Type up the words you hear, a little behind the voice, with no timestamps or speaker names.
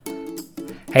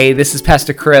Hey, this is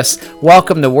Pastor Chris.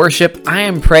 Welcome to worship. I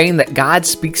am praying that God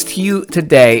speaks to you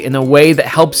today in a way that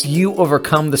helps you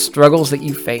overcome the struggles that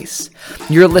you face.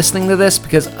 You're listening to this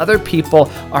because other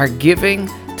people are giving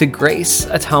to Grace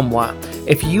Ottumwa.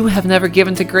 If you have never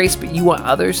given to Grace, but you want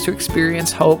others to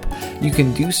experience hope, you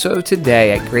can do so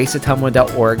today at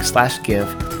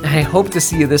graceottumwa.org/give. I hope to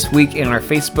see you this week in our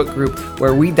Facebook group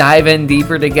where we dive in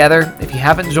deeper together. If you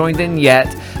haven't joined in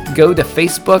yet, go to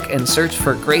Facebook and search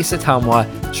for Grace Ottumwa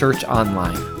Church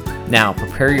Online. Now,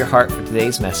 prepare your heart for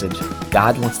today's message.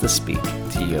 God wants to speak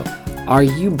to you. Are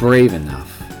you brave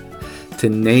enough to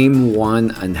name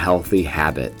one unhealthy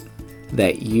habit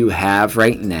that you have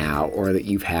right now or that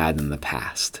you've had in the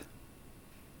past?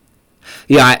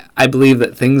 Yeah, I believe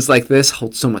that things like this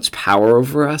hold so much power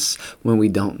over us when we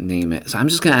don't name it. So I'm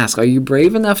just going to ask, are you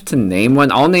brave enough to name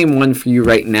one? I'll name one for you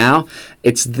right now.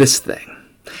 It's this thing.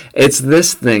 It's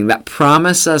this thing that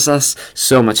promises us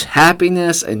so much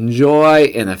happiness and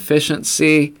joy and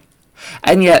efficiency.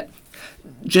 And yet,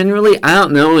 generally, I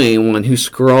don't know anyone who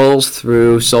scrolls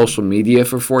through social media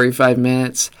for 45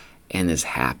 minutes and is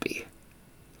happy.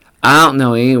 I don't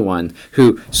know anyone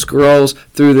who scrolls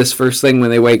through this first thing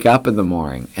when they wake up in the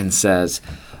morning and says,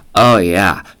 oh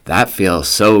yeah, that feels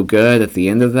so good. At the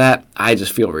end of that, I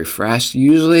just feel refreshed.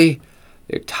 Usually,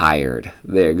 they're tired.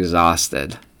 They're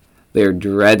exhausted. They're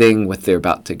dreading what they're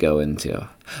about to go into.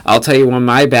 I'll tell you, one of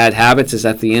my bad habits is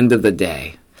at the end of the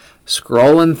day,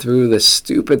 scrolling through this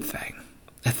stupid thing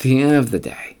at the end of the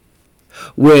day,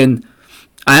 when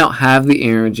I don't have the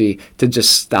energy to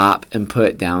just stop and put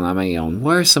it down on my own.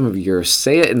 What are some of yours?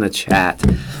 Say it in the chat.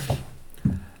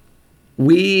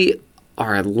 We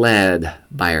are led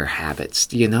by our habits.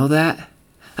 Do you know that?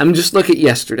 Just look at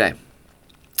yesterday.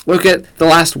 Look at the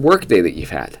last work day that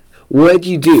you've had. What did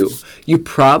you do? You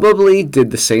probably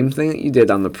did the same thing that you did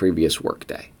on the previous work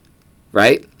day,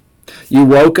 right? You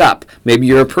woke up. Maybe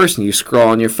you're a person. You scroll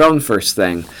on your phone first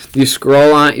thing. You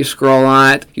scroll on it, you scroll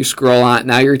on it, you scroll on it.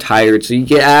 Now you're tired, so you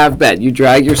get out of bed. You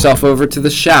drag yourself over to the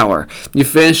shower. You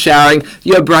finish showering.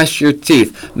 You brush your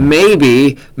teeth.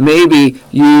 Maybe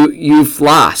you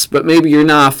floss, but maybe you're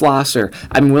not a flosser.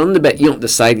 I'm willing to bet you don't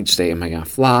decide each day, am I going to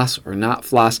floss or not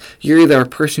floss? You're either a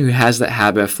person who has that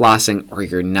habit of flossing or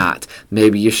you're not.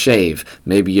 Maybe you shave.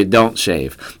 Maybe you don't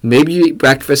shave. Maybe you eat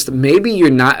breakfast. Maybe you're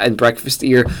not a breakfast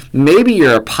eater. Maybe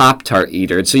you're a Pop-Tart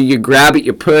eater, so you grab it,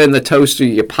 you put it in the toaster,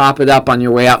 you pop it up on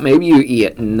your way out. Maybe you eat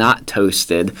it not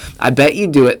toasted. I bet you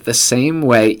do it the same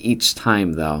way each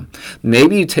time, though.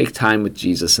 Maybe you take time with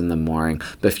Jesus in the morning,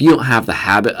 but if you don't have the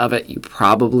habit of it, you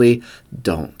probably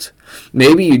don't.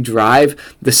 Maybe you drive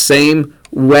the same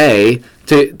way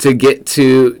to get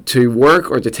to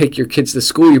work or to take your kids to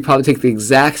school. You probably take the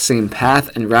exact same path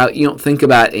and route. You don't think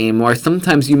about it anymore.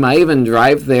 Sometimes you might even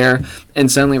drive there and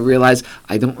suddenly realize,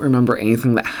 I don't remember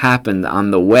anything that happened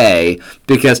on the way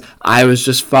because I was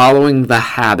just following the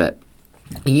habit.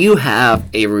 You have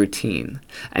a routine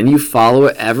and you follow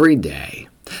it every day.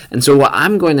 And so what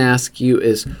I'm going to ask you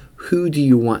is, who do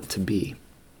you want to be?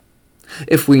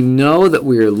 If we know that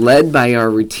we are led by our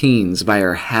routines, by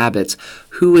our habits,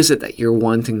 who is it that you're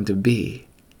wanting to be?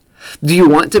 Do you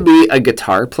want to be a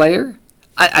guitar player?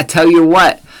 I tell you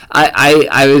what,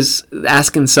 I was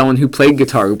asking someone who plays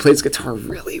guitar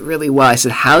really, really well. I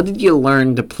said, how did you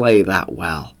learn to play that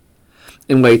well?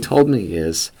 And what he told me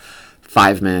is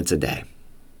 5 minutes a day.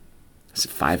 I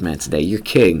said, 5 minutes a day? You're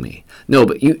kidding me. No,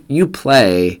 but you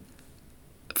play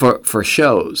for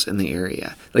shows in the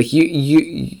area. Like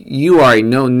you are a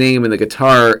known name in the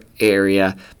guitar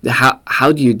area.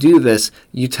 How do you do this?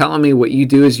 You telling me what you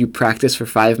do is you practice for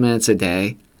 5 minutes a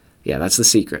day? Yeah, that's the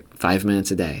secret. 5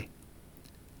 minutes a day.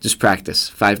 Just practice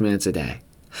 5 minutes a day.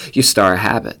 You start a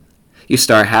habit. You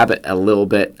start a habit a little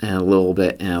bit and a little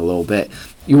bit and a little bit.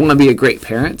 You want to be a great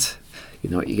parent?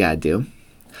 You know what you got to do?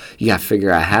 You got to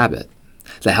figure out a habit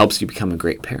that helps you become a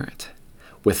great parent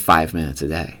with 5 minutes a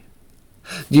day.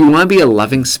 Do you want to be a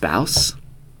loving spouse?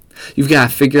 You've got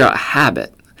to figure out a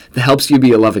habit that helps you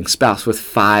be a loving spouse with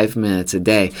 5 minutes a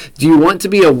day. Do you want to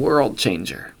be a world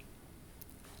changer?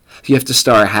 You have to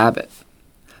start a habit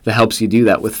that helps you do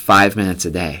that with 5 minutes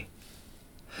a day.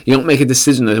 You don't make a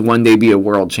decision to one day be a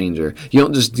world changer. You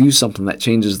don't just do something that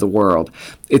changes the world.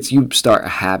 It's you start a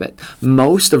habit.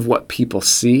 Most of what people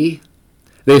see,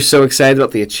 they're so excited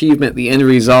about the achievement, the end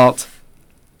result.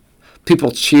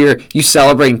 People cheer, you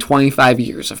celebrating 25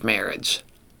 years of marriage.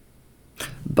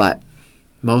 But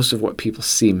most of what people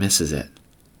see misses it.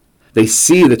 They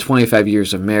see the 25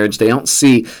 years of marriage. They don't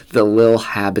see the little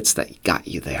habits that got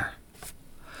you there.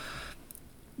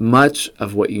 Much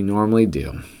of what you normally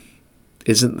do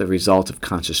isn't the result of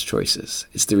conscious choices.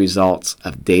 It's the results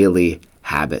of daily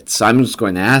habits. So I'm just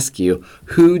going to ask you,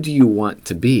 who do you want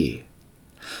to be?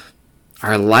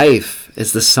 Our life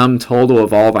is the sum total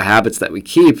of all the habits that we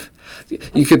keep.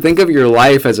 You could think of your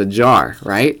life as a jar,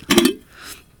 right?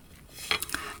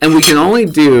 And we can only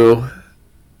do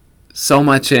so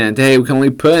much in a day. We can only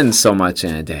put in so much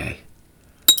in a day.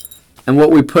 And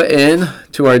what we put in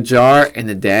to our jar in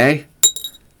a day,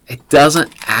 it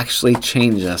doesn't actually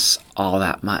change us all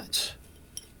that much.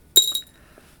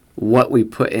 What we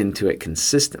put into it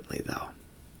consistently, though,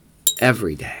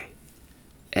 every day,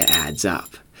 it adds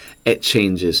up. It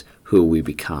changes who we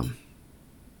become.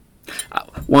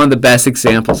 One of the best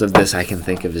examples of this I can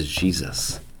think of is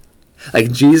Jesus.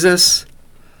 Like, Jesus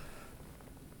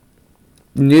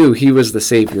knew he was the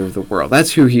Savior of the world.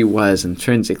 That's who he was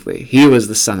intrinsically. He was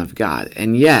the Son of God.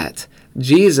 And yet,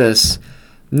 Jesus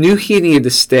knew he needed to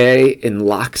stay in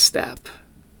lockstep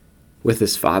with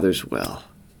his Father's will.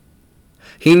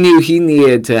 He knew he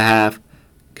needed to have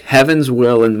heaven's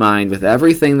will in mind with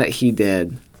everything that he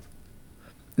did.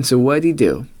 And so what did he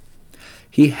do?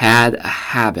 He had a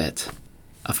habit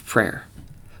of prayer.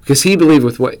 Because he believed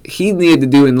with what he needed to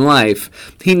do in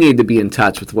life, he needed to be in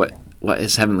touch with what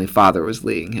his Heavenly Father was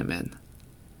leading him in.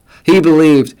 He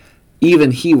believed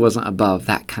even he wasn't above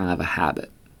that kind of a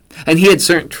habit. And he had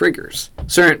certain triggers,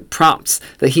 certain prompts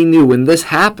that he knew when this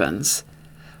happens,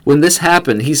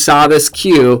 he saw this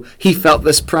cue, he felt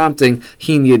this prompting,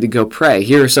 he needed to go pray.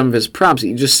 Here are some of his prompts that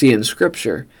you just see in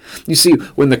Scripture. You see,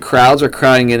 when the crowds are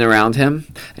crowding in around him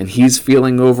and he's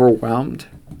feeling overwhelmed,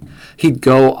 he'd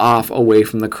go off away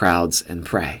from the crowds and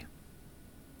pray.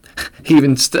 He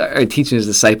even started teaching his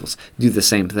disciples, do the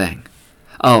same thing.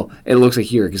 Oh, it looks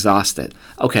like you're exhausted.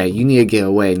 Okay, you need to get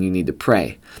away and you need to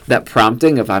pray. That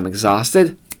prompting of I'm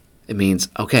exhausted, it means,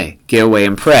 okay, get away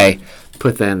and pray.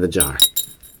 Put that in the jar.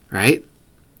 Right?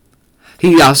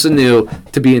 He also knew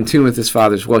to be in tune with his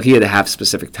Father's will, he had to have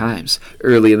specific times.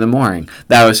 Early in the morning.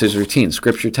 That was his routine.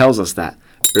 Scripture tells us that.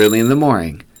 Early in the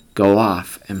morning, go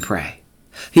off and pray.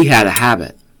 He had a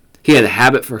habit. He had a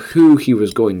habit for who he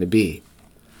was going to be.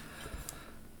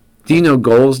 Do you know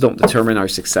goals don't determine our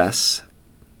success?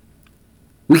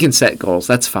 We can set goals,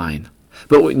 that's fine.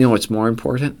 But you know what's more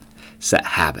important? Set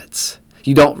habits.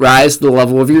 You don't rise to the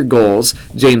level of your goals,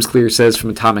 James Clear says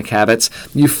from Atomic Habits.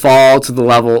 You fall to the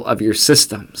level of your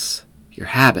systems, your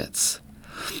habits.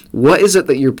 What is it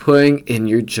that you're putting in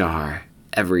your jar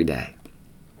every day?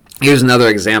 Here's another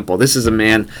example. This is a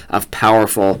man of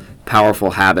powerful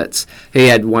habits. He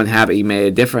had one habit, he made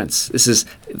a difference. This is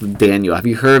Daniel. Have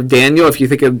you heard of Daniel? If you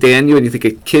think of Daniel and you think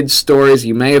of kids' stories,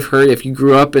 you may have heard, if you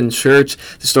grew up in church,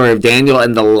 the story of Daniel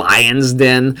and the lion's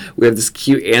den. We have this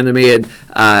cute animated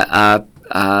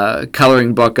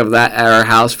coloring book of that at our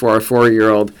house for our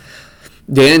 4-year-old.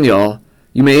 Daniel,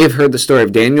 you may have heard the story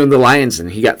of Daniel and the lion's den.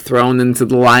 He got thrown into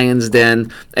the lion's den,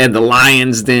 and the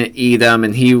lions didn't eat him,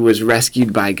 and he was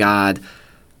rescued by God.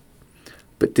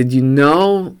 But did you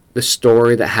know the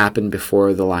story that happened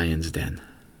before the lion's den?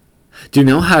 Do you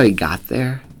know how he got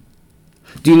there?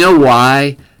 Do you know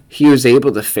why he was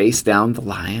able to face down the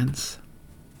lions?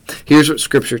 Here's what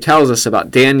Scripture tells us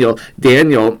about Daniel.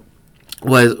 Daniel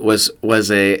was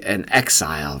an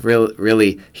exile.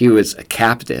 Really, he was a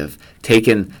captive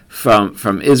taken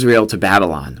from Israel to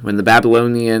Babylon. When the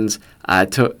Babylonians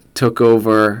took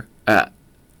over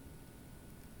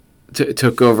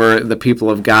the people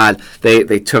of God,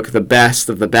 they took the best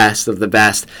of the best of the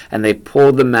best, and they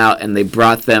pulled them out and they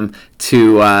brought them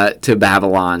to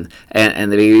Babylon,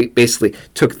 and they basically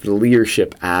took the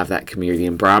leadership out of that community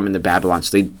and brought them into Babylon,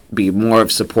 so they'd be more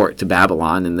of support to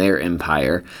Babylon and their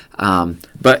empire.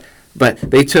 But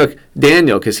they took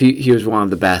Daniel because he was one of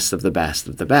the best of the best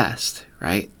of the best,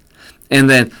 right? And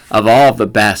then of all of the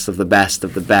best of the best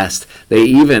of the best, they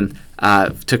even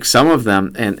took some of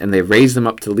them and they raised them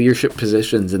up to leadership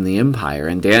positions in the empire,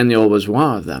 and Daniel was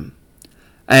one of them.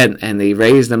 And they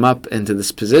raised them up into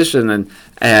this position, and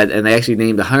they actually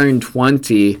named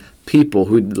 120 people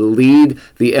who'd lead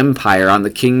the empire on the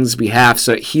king's behalf,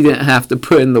 so he didn't have to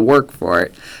put in the work for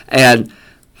it. And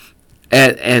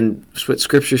what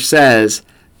Scripture says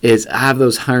is, out of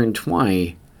those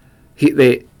 120,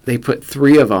 they put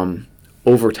 3 of them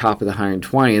over top of the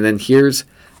 120. And then here's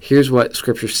what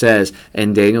Scripture says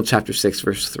in Daniel chapter 6,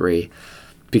 verse 3.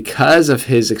 Because of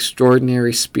his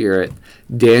extraordinary spirit,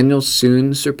 Daniel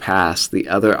soon surpassed the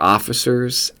other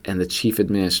officers and the chief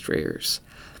administrators,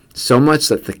 so much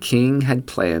that the king had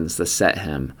plans to set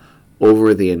him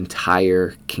over the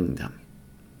entire kingdom.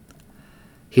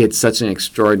 He had such an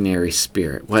extraordinary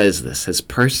spirit. What is this? His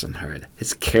personhood,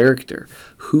 his character,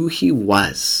 who he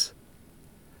was.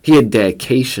 He had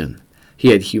dedication.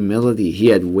 He had humility. He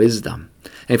had wisdom.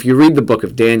 And if you read the book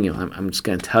of Daniel, I'm just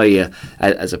going to tell you,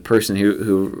 as a person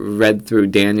who read through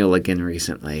Daniel again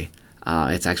recently,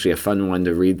 it's actually a fun one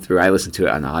to read through. I listened to it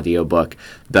on audiobook,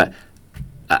 but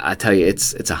I tell you,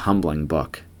 it's a humbling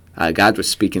book. God was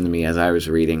speaking to me as I was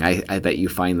reading. I bet you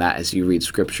find that as you read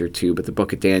Scripture too. But the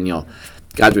book of Daniel,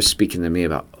 God was speaking to me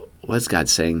about what's God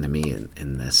saying to me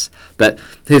in this. But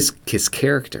his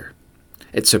character,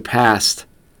 it surpassed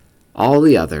all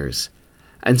the others.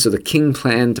 And so the king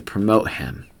planned to promote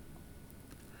him.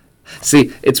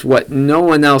 See, it's what no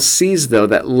one else sees, though,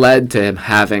 that led to him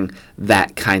having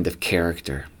that kind of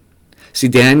character. See,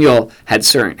 Daniel had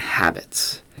certain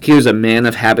habits. He was a man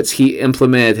of habits. He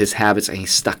implemented his habits and he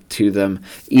stuck to them,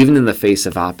 even in the face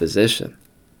of opposition,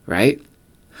 right?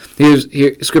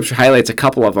 Here, Scripture highlights a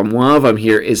couple of them. One of them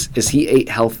here is he ate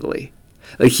healthily.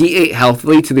 Like, he ate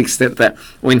healthily to the extent that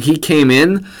when he came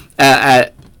in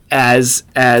as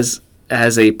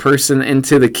a person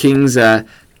into the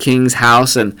king's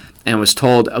house and was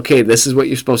told, okay, this is what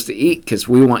you're supposed to eat because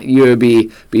we want you to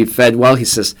be fed well, he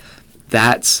says,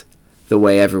 that's the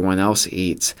way everyone else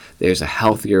eats. There's a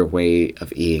healthier way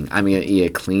of eating. I'm going to eat a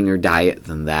cleaner diet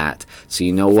than that. So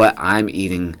you know what? I'm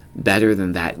eating better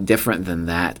than that, different than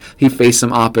that. He faced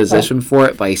some opposition for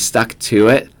it, but he stuck to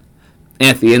it. And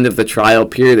at the end of the trial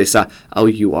period, they saw, oh,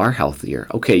 you are healthier.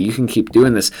 Okay, you can keep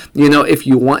doing this. You know, if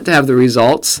you want to have the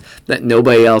results that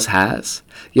nobody else has,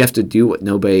 you have to do what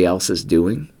nobody else is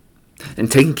doing. And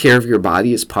taking care of your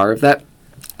body is part of that.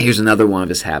 Here's another one of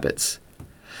his habits.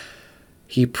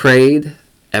 He prayed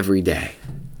every day.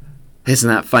 Isn't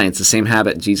that funny? It's the same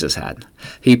habit Jesus had.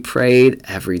 He prayed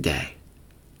every day.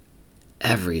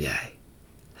 Every day.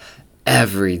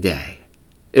 Every day.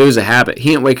 It was a habit. He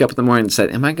didn't wake up in the morning and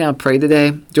said, am I going to pray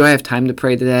today? Do I have time to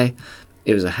pray today?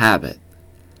 It was a habit.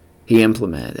 He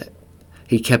implemented it.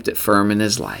 He kept it firm in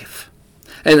his life.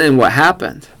 And then what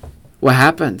happened? What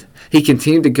happened? He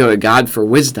continued to go to God for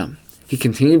wisdom. He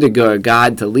continued to go to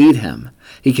God to lead him.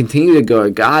 He continued to go to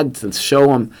God to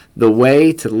show him the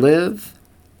way to live.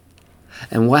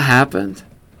 And what happened?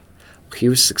 He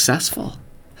was successful.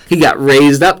 He got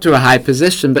raised up to a high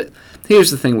position, but here's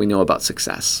the thing we know about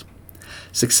success.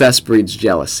 Success breeds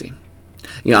jealousy.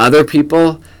 You know, other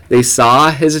people, they saw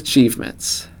his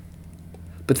achievements,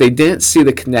 but they didn't see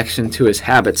the connection to his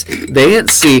habits. They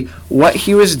didn't see what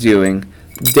he was doing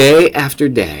day after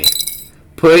day,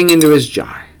 putting into his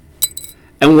jar,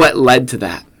 and what led to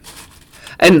that.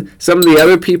 And some of the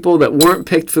other people that weren't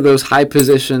picked for those high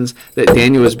positions that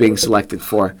Daniel was being selected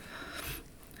for,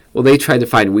 well, they tried to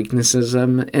find weaknesses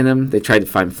in him. They tried to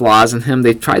find flaws in him.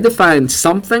 They tried to find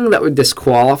something that would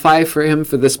disqualify for him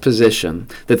for this position,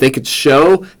 that they could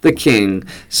show the king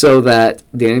so that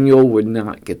Daniel would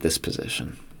not get this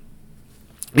position.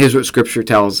 Here's what Scripture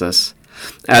tells us.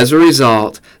 As a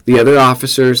result, the other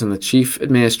officers and the chief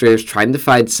administrators tried to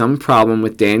find some problem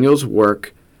with Daniel's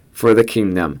work for the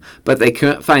kingdom, but they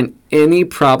couldn't find any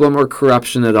problem or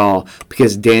corruption at all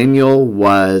because Daniel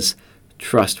was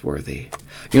trustworthy.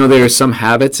 You know, there are some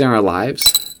habits in our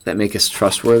lives that make us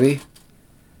trustworthy,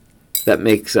 that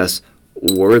makes us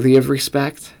worthy of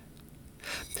respect.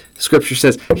 Scripture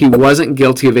says he wasn't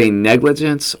guilty of any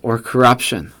negligence or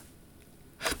corruption.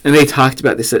 And they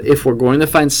said, if we're going to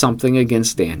find something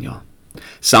against Daniel,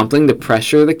 something to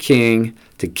pressure the king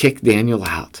to kick Daniel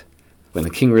out, when the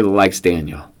king really likes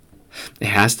Daniel, it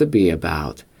has to be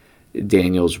about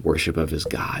Daniel's worship of his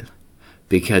God.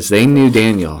 Because they knew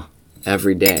Daniel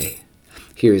every day.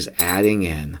 He was adding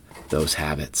in those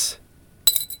habits.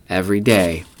 Every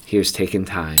day, he was taking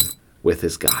time with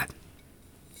his God.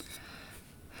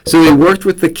 So they worked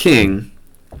with the king,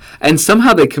 and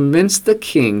somehow they convinced the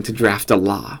king to draft a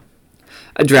law.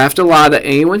 Draft a law that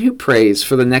anyone who prays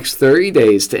for the next 30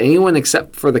 days to anyone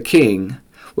except for the king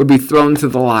would be thrown to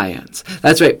the lions.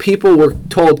 That's right, people were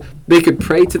told they could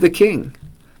pray to the king.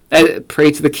 Pray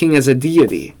to the king as a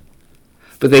deity.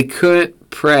 But they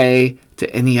couldn't pray to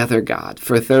any other god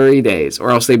for 30 days, or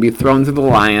else they'd be thrown to the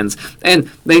lions. And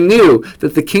they knew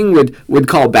that the king would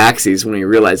call backsies when he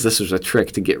realized this was a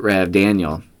trick to get rid of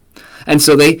Daniel. And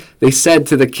so they said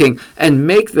to the king, and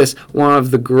make this one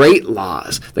of the great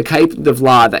laws, the kind of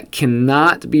law that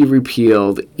cannot be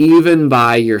repealed even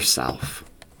by yourself.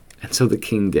 And so the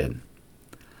king did.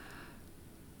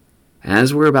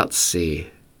 As we're about to see,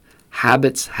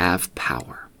 habits have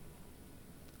power.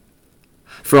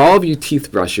 For all of you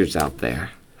teeth brushers out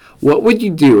there, what would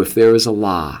you do if there was a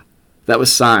law that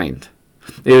was signed?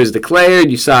 It was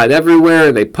declared, you saw it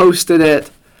everywhere, they posted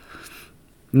it.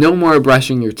 No more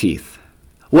brushing your teeth.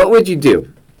 What would you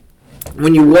do?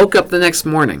 When you woke up the next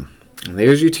morning, and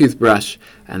there's your toothbrush,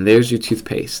 and there's your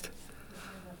toothpaste.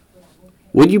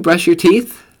 Would you brush your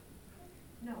teeth?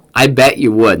 I bet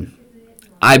you would.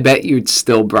 I bet you'd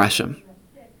still brush them.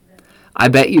 I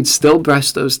bet you'd still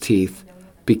brush those teeth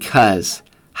because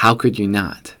how could you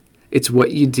not? It's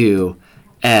what you do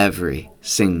every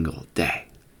single day.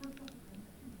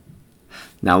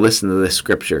 Now listen to this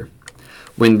scripture.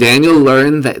 When Daniel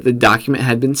learned that the document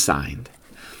had been signed,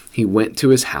 he went to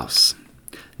his house.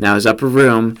 Now his upper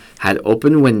room had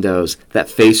open windows that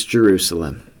faced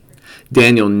Jerusalem.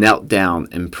 Daniel knelt down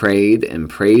and prayed and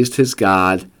praised his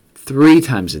God 3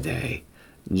 times a day,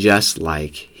 just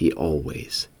like he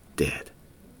always did.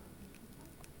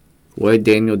 What did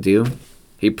Daniel do?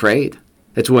 He prayed.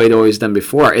 It's what he'd always done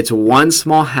before. It's one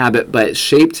small habit, but it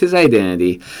shaped his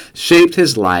identity, shaped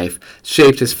his life,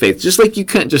 shaped his faith. Just like you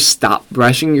couldn't just stop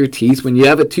brushing your teeth when you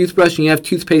have a toothbrush and you have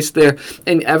toothpaste there.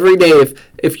 And every day,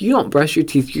 if you don't brush your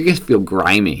teeth, you're going to feel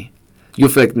grimy. You'll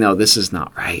feel like, no, this is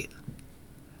not right.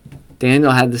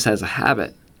 Daniel had this as a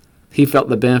habit. He felt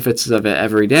the benefits of it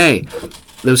every day.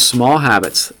 Those small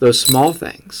habits, those small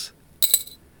things.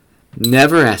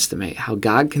 Never estimate how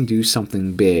God can do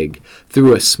something big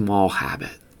through a small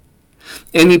habit.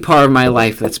 Any part of my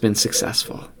life that's been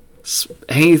successful,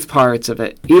 any parts of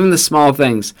it, even the small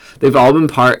things, they've all been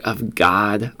part of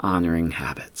God-honoring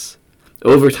habits.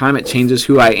 Over time, it changes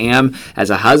who I am as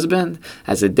a husband,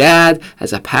 as a dad,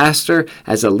 as a pastor,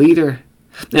 as a leader.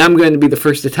 Now, I'm going to be the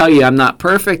first to tell you I'm not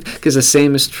perfect, because the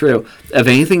same is true of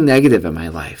anything negative in my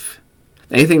life.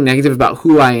 Anything negative about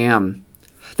who I am,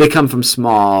 they come from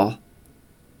small,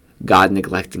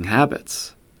 God-neglecting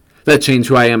habits that change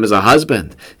who I am as a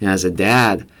husband, and as a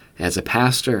dad, as a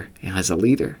pastor, and as a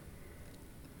leader.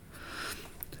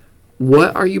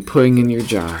 What are you putting in your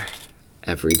jar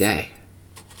every day?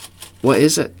 What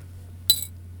is it?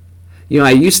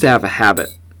 I used to have a habit.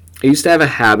 I used to have a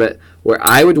habit where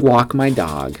I would walk my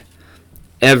dog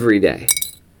every day.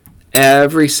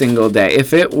 Every single day.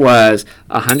 If it was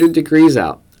 100 degrees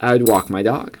out, I would walk my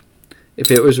dog.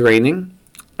 If it was raining,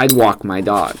 I'd walk my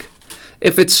dog.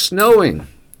 If it's snowing,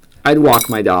 I'd walk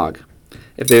my dog.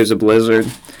 If there's a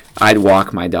blizzard, I'd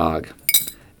walk my dog.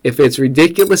 If it's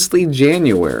ridiculously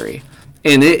January,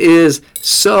 and it is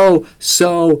so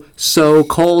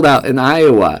cold out in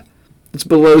Iowa, it's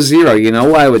below 0, you know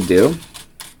what I would do?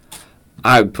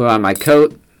 I would put on my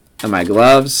coat and my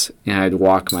gloves, and I'd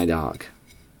walk my dog.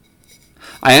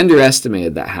 I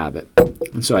underestimated that habit,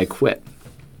 and so I quit.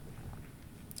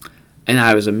 And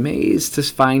I was amazed to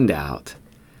find out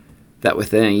that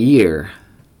within a year,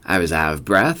 I was out of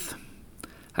breath,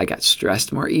 I got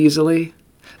stressed more easily,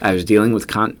 I was dealing with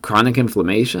chronic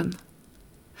inflammation.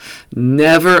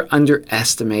 Never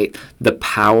underestimate the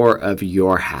power of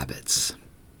your habits.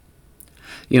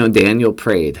 Daniel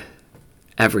prayed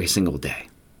every single day.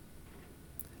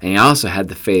 And he also had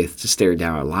the faith to stare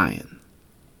down a lion.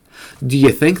 Do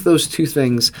you think those two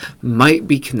things might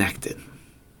be connected?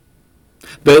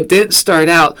 But it didn't start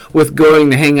out with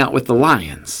going to hang out with the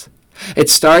lions. It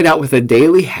started out with a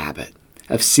daily habit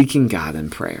of seeking God in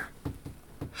prayer.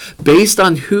 Based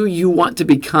on who you want to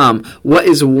become, what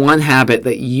is one habit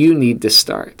that you need to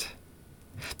start?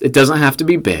 It doesn't have to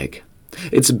be big.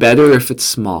 It's better if it's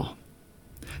small.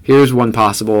 Here's one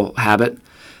possible habit.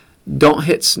 Don't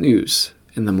hit snooze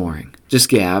in the morning. Just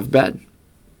get out of bed.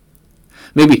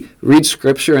 Maybe read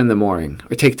scripture in the morning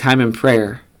or take time in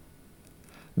prayer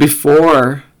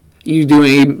before you do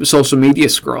any social media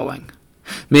scrolling.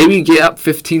 Maybe you get up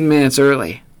 15 minutes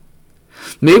early.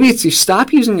 Maybe it's you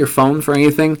stop using your phone for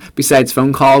anything besides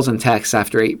phone calls and texts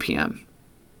after 8 p.m.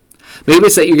 Maybe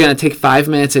it's that you're going to take 5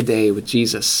 minutes a day with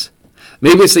Jesus.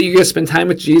 Maybe it's that you're going to spend time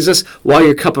with Jesus while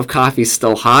your cup of coffee is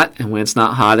still hot, and when it's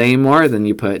not hot anymore, then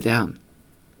you put it down.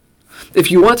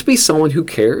 If you want to be someone who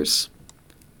cares,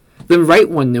 then write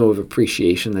one note of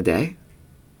appreciation a day.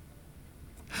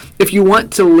 If you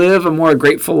want to live a more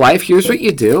grateful life, here's what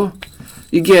you do.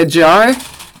 You get a jar,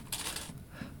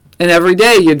 and every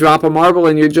day you drop a marble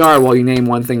in your jar while you name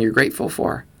one thing you're grateful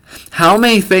for. How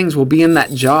many things will be in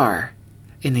that jar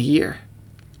in a year?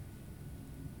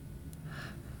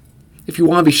 If you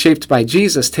want to be shaped by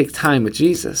Jesus, take time with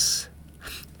Jesus.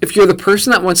 If you're the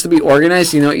person that wants to be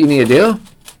organized, you know what you need to do?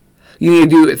 You need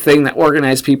to do a thing that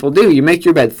organized people do. You make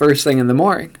your bed first thing in the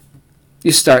morning.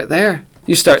 You start there.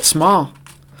 You start small.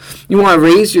 You want to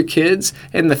raise your kids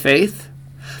in the faith?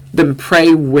 Then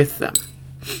pray with them.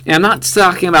 And I'm not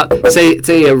talking about,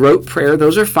 say a rote prayer.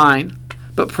 Those are fine.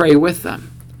 But pray with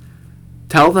them.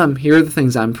 Tell them, here are the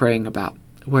things I'm praying about.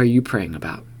 What are you praying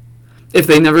about? If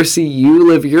they never see you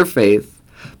live your faith,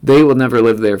 they will never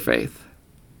live their faith.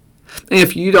 And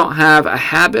if you don't have a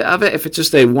habit of it, if it's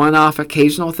just a one-off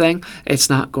occasional thing, it's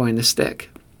not going to stick.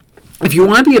 If you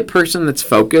want to be a person that's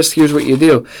focused, here's what you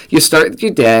do. You start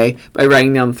your day by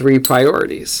writing down 3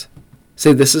 priorities.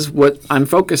 Say, this is what I'm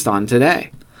focused on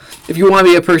today. If you want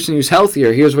to be a person who's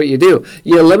healthier, here's what you do.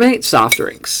 You eliminate soft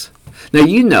drinks. Now,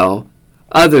 you know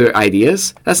other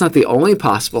ideas. That's not the only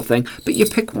possible thing, but you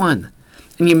pick one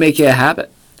and you make it a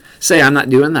habit. Say, I'm not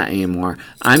doing that anymore.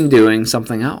 I'm doing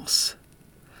something else.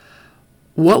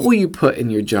 What will you put in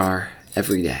your jar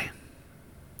every day?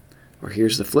 Or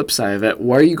here's the flip side of it.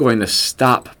 What are you going to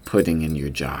stop putting in your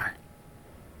jar?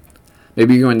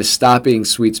 Maybe you're going to stop eating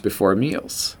sweets before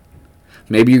meals.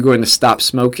 Maybe you're going to stop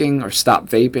smoking or stop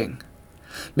vaping.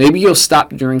 Maybe you'll stop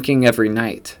drinking every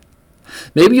night.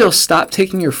 Maybe you'll stop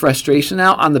taking your frustration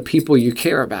out on the people you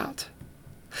care about.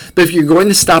 But if you're going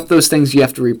to stop those things, you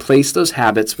have to replace those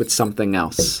habits with something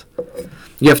else.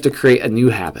 You have to create a new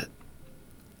habit.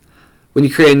 When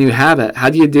you create a new habit, how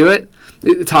do you do it?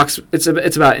 It's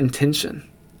about intention.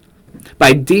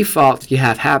 By default, you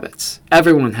have habits.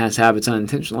 Everyone has habits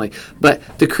unintentionally.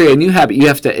 But to create a new habit, you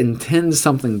have to intend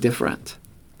something different.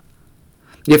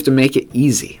 You have to make it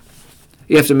easy.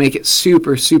 You have to make it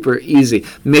super, super easy.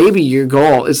 Maybe your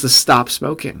goal is to stop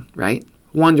smoking, right?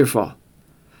 Wonderful.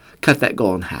 Cut that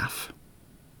goal in half.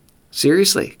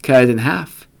 Seriously, cut it in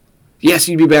half. Yes,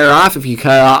 you'd be better off if you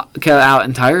cut it out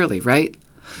entirely, right?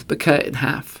 But cut it in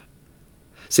half.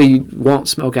 So you won't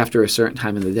smoke after a certain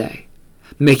time of the day.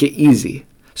 Make it easy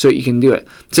so that you can do it.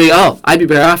 Say, oh, I'd be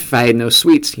better off if I had no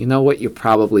sweets. You know what? You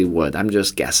probably would. I'm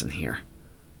just guessing here.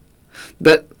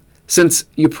 But since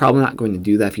you're probably not going to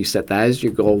do that if you set that as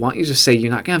your goal, why don't you just say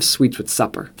you're not going to have sweets with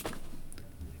supper?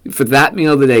 For that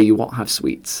meal of the day, you won't have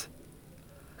sweets.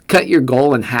 Cut your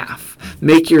goal in half.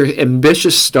 Make your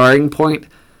ambitious starting point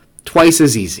twice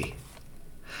as easy.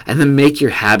 And then make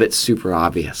your habits super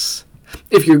obvious.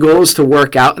 If your goal is to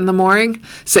work out in the morning,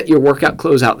 set your workout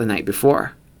clothes out the night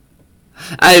before.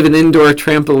 I have an indoor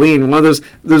trampoline, one of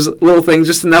those little things,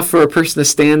 just enough for a person to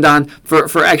stand on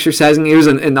for exercising. It was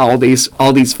an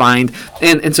Aldi's find.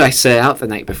 And so I set it out the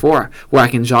night before where I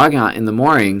can jog out in the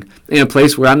morning in a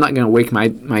place where I'm not going to wake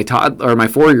my toddler or my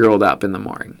 4-year-old up in the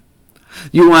morning.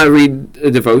 You want to read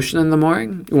a devotion in the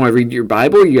morning? You want to read your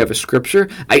Bible? You have a scripture?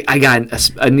 I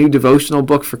got a new devotional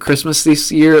book for Christmas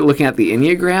this year looking at the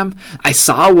Enneagram. I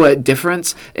saw what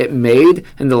difference it made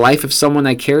in the life of someone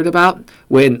I cared about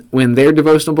when their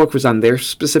devotional book was on their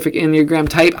specific Enneagram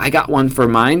type. I got one for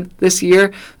mine this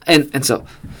year. And so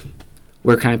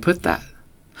where can I put that?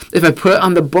 If I put it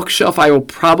on the bookshelf, I will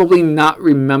probably not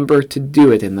remember to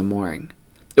do it in the morning.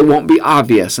 It won't be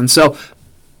obvious. And so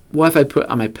what if I put it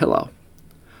on my pillow?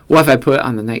 What if I put it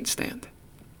on the nightstand?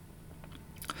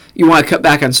 You want to cut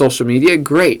back on social media?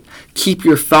 Great. Keep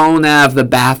your phone out of the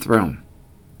bathroom.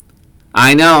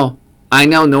 I know,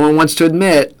 no one wants to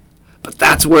admit it, but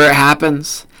that's where it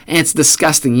happens. And it's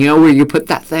disgusting. You know where you put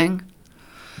that thing?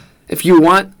 If you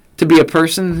want to be a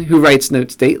person who writes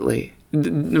notes daily,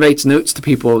 writes notes to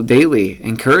people daily,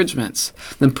 encouragements,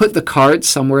 then put the cards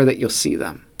somewhere that you'll see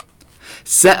them.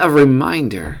 Set a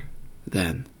reminder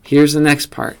then. Here's the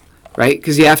next part. Right?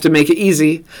 Because you have to make it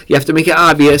easy. You have to make it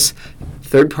obvious.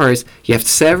 Third part is you have to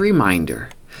set a reminder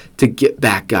to get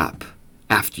back up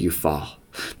after you fall.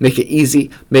 Make it easy.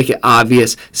 Make it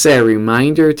obvious. Set a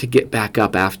reminder to get back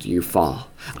up after you fall.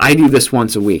 I do this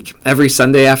once a week. Every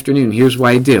Sunday afternoon, here's what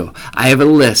I do. I have a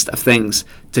list of things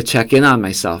to check in on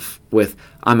myself with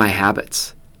on my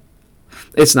habits.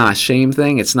 It's not a shame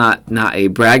thing. It's not a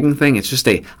bragging thing. It's just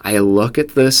I look at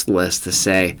this list to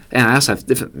say, and I also have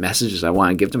different messages I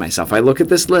want to give to myself. I look at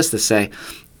this list to say,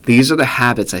 these are the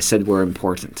habits I said were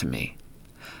important to me.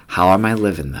 How am I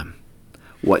living them?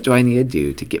 What do I need to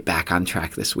do to get back on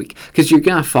track this week? Because you're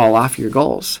going to fall off your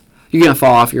goals. You're going to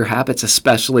fall off your habits,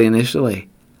 especially initially.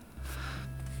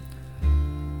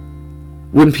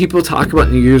 When people talk about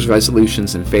New Year's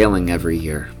resolutions and failing every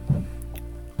year,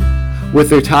 what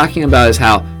they're talking about is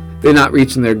how they're not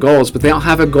reaching their goals, but they don't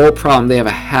have a goal problem. They have a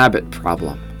habit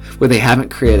problem where they haven't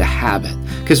created a habit.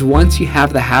 Because once you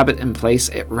have the habit in place,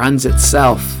 it runs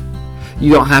itself.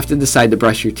 You don't have to decide to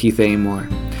brush your teeth anymore.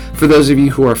 For those of you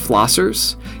who are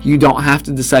flossers, you don't have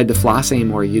to decide to floss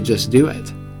anymore. You just do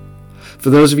it. For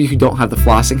those of you who don't have the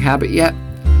flossing habit yet,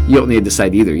 you don't need to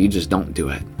decide either. You just don't do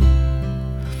it.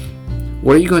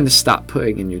 What are you going to stop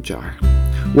putting in your jar?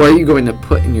 What are you going to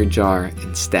put in your jar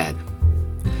instead?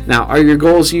 Now, are your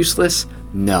goals useless?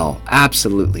 No,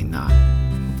 absolutely not.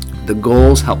 The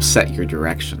goals help set your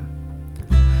direction.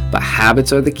 But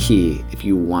habits are the key if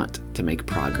you want to make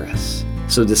progress.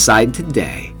 So decide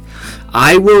today,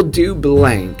 I will do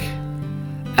blank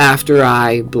after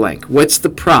I blank. What's the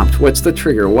prompt? What's the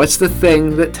trigger? What's the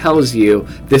thing that tells you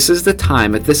this is the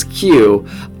time at this cue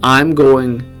I'm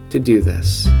going to do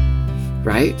this,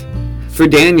 right? For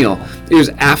Daniel, it was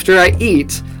after I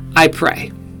eat, I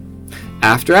pray.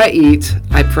 After I eat,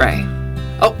 I pray.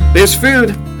 Oh, there's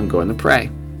food. I'm going to pray.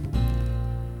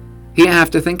 He didn't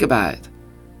have to think about it.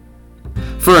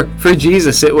 For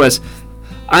Jesus, it was,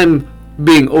 I'm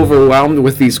being overwhelmed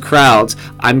with these crowds.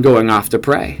 I'm going off to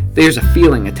pray. There's a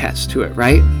feeling attached to it,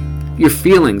 right? Your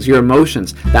feelings, your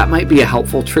emotions, that might be a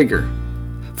helpful trigger.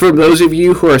 For those of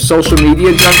you who are social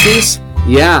media junkies,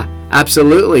 yeah,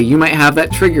 absolutely. You might have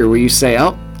that trigger where you say,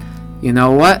 oh, you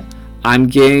know what? I'm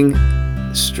getting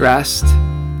stressed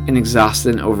and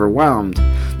exhausted and overwhelmed.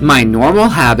 My normal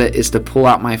habit is to pull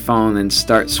out my phone and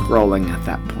start scrolling at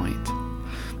that point.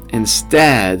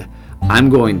 Instead, I'm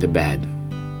going to bed.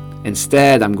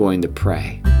 Instead, I'm going to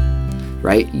pray.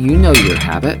 Right? You know your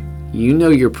habit. You know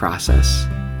your process.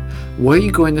 What are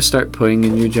you going to start putting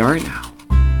in your jar now?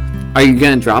 Are you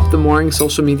going to drop the morning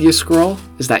social media scroll?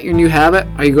 Is that your new habit?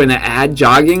 Are you going to add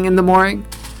jogging in the morning?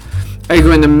 Are you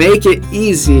going to make it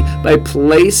easy by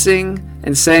placing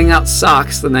and setting out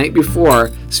socks the night before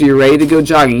so you're ready to go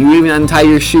jogging? You even untie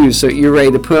your shoes so you're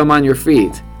ready to put them on your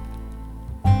feet.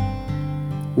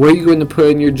 What are you going to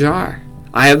put in your jar?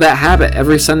 I have that habit.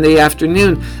 Every Sunday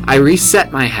afternoon, I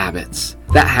reset my habits.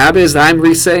 That habit is that I'm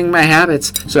resetting my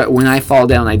habits so that when I fall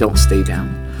down, I don't stay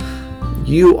down.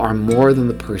 You are more than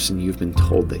the person you've been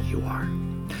told that you are.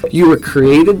 You were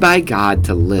created by God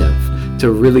to live,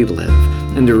 to really live,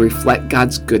 and to reflect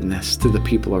God's goodness to the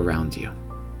people around you.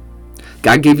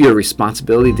 God gave you a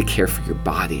responsibility to care for your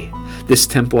body, this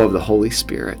temple of the Holy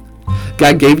Spirit.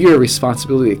 God gave you a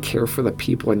responsibility to care for the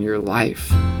people in your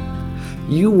life.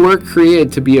 You were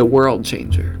created to be a world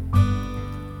changer.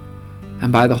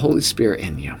 And by the Holy Spirit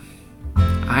in you,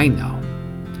 I know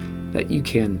that you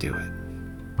can do it.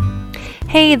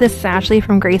 Hey, this is Ashley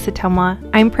from Grace Ottumwa.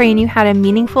 I'm praying you had a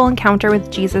meaningful encounter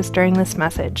with Jesus during this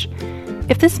message.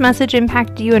 If this message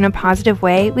impacted you in a positive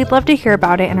way, we'd love to hear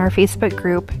about it in our Facebook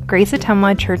group, Grace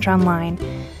Ottumwa Church Online.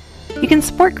 You can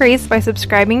support Grace by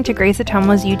subscribing to Grace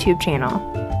Ottumwa's YouTube channel.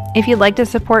 If you'd like to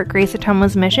support Grace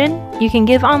Ottumwa's mission, you can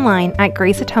give online at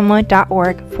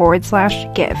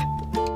graceottumwa.org/give.